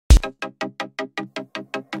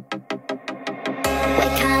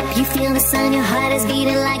You feel the sun, your heart is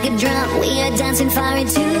beating like a drum. We are dancing far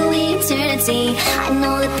into eternity. I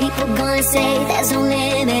know that people gonna say there's no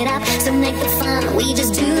limit up, so make the fun, we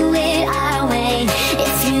just do it our way.